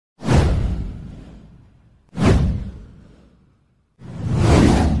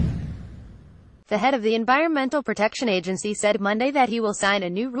The head of the Environmental Protection Agency said Monday that he will sign a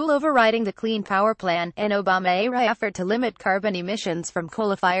new rule overriding the Clean Power Plan, an Obama-era effort to limit carbon emissions from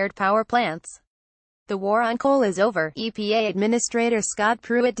coal-fired power plants. The war on coal is over, EPA Administrator Scott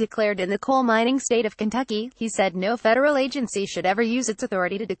Pruitt declared in the coal mining state of Kentucky. He said no federal agency should ever use its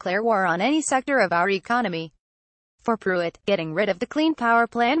authority to declare war on any sector of our economy. For Pruitt, getting rid of the Clean Power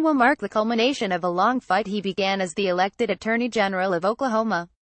Plan will mark the culmination of a long fight he began as the elected Attorney General of Oklahoma.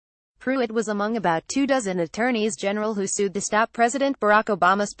 Pruitt was among about 24 attorneys general who sued to stop President Barack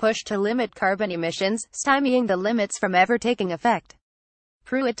Obama's push to limit carbon emissions, stymieing the limits from ever taking effect.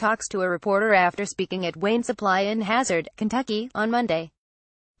 Pruitt talks to a reporter after speaking at Wayne Supply in Hazard, Kentucky, on Monday.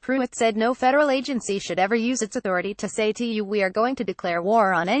 Pruitt said no federal agency should ever use its authority to say to you we are going to declare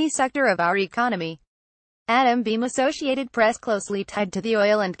war on any sector of our economy. Adam Beam, Associated Press, closely tied to the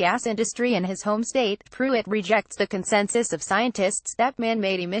oil and gas industry in his home state, Pruitt rejects the consensus of scientists that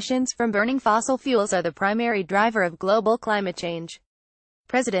man-made emissions from burning fossil fuels are the primary driver of global climate change.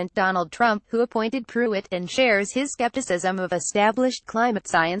 President Donald Trump, who appointed Pruitt and shares his skepticism of established climate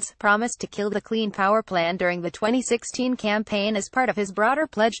science, promised to kill the Clean Power Plan during the 2016 campaign as part of his broader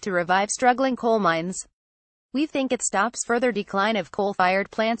pledge to revive struggling coal mines. We think it stops further decline of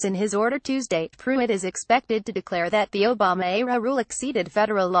coal-fired plants in his order Tuesday. Pruitt is expected to declare that the Obama-era rule exceeded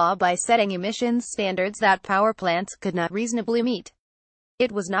federal law by setting emissions standards that power plants could not reasonably meet.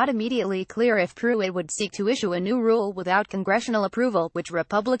 It was not immediately clear if Pruitt would seek to issue a new rule without congressional approval, which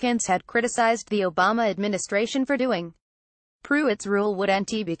Republicans had criticized the Obama administration for doing. Pruitt's rule would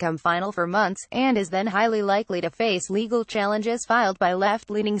become final for months, and is then highly likely to face legal challenges filed by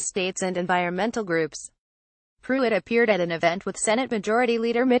left-leaning states and environmental groups. Pruitt appeared at an event with Senate Majority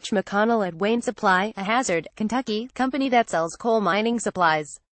Leader Mitch McConnell at Wayne Supply, a Hazard, Kentucky, company that sells coal mining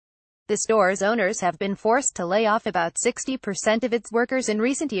supplies. The store's owners have been forced to lay off about 60% of its workers in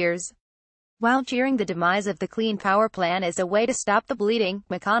recent years. While cheering the demise of the Clean Power Plan as a way to stop the bleeding,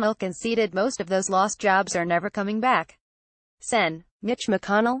 McConnell conceded most of those lost jobs are never coming back. Sen. Mitch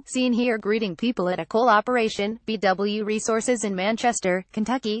McConnell, seen here greeting people at a coal operation, BW Resources in Manchester,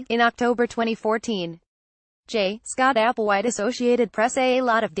 Kentucky, in October 2014. J. Scott Applewhite, Associated Press. A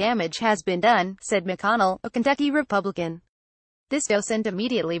lot of damage has been done, said McConnell, a Kentucky Republican. This doesn't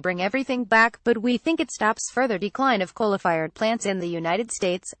immediately bring everything back, but we think it stops further decline of coal-fired plants in the United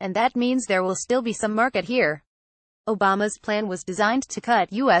States, and that means there will still be some market here. Obama's plan was designed to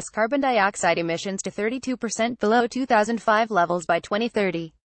cut U.S. carbon dioxide emissions to 32% below 2005 levels by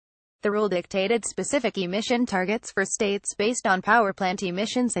 2030. The rule dictated specific emission targets for states based on power plant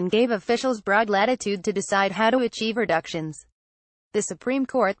emissions and gave officials broad latitude to decide how to achieve reductions. The Supreme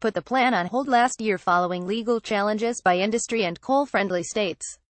Court put the plan on hold last year following legal challenges by industry and coal-friendly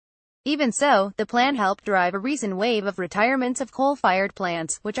states. Even so, the plan helped drive a recent wave of retirements of coal-fired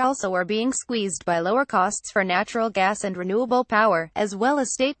plants, which also are being squeezed by lower costs for natural gas and renewable power, as well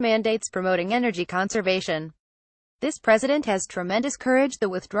as state mandates promoting energy conservation. This president has tremendous courage. The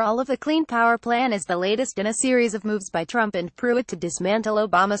withdrawal of the Clean Power Plan is the latest in a series of moves by Trump and Pruitt to dismantle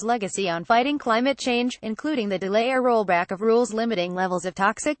Obama's legacy on fighting climate change, including the delay or rollback of rules limiting levels of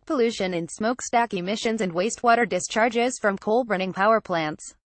toxic pollution in smokestack emissions and wastewater discharges from coal-burning power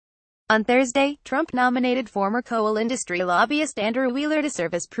plants. On Thursday, Trump nominated former coal industry lobbyist Andrew Wheeler to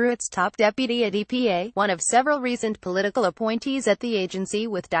serve as Pruitt's top deputy at EPA, one of several recent political appointees at the agency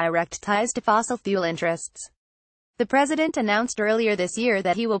with direct ties to fossil fuel interests. The president announced earlier this year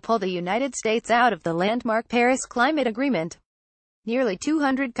that he will pull the United States out of the landmark Paris Climate Agreement. Nearly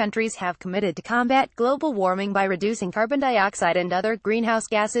 200 countries have committed to combat global warming by reducing carbon dioxide and other greenhouse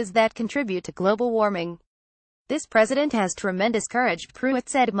gases that contribute to global warming. This president has tremendous courage, Pruitt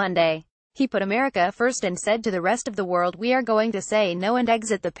said Monday. He put America first and said to the rest of the world, we are going to say no and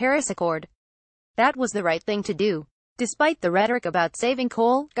exit the Paris Accord. That was the right thing to do. Despite the rhetoric about saving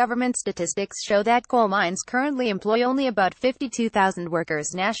coal, government statistics show that coal mines currently employ only about 52,000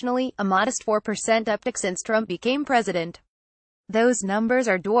 workers nationally, a modest 4% uptick since Trump became president. Those numbers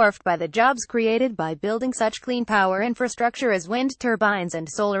are dwarfed by the jobs created by building such clean power infrastructure as wind turbines and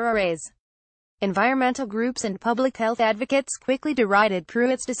solar arrays. Environmental groups and public health advocates quickly derided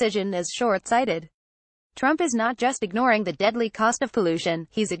Pruitt's decision as short-sighted. Trump is not just ignoring the deadly cost of pollution,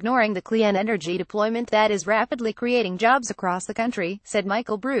 he's ignoring the clean energy deployment that is rapidly creating jobs across the country, said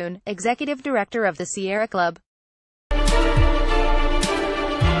Michael Brune, executive director of the Sierra Club.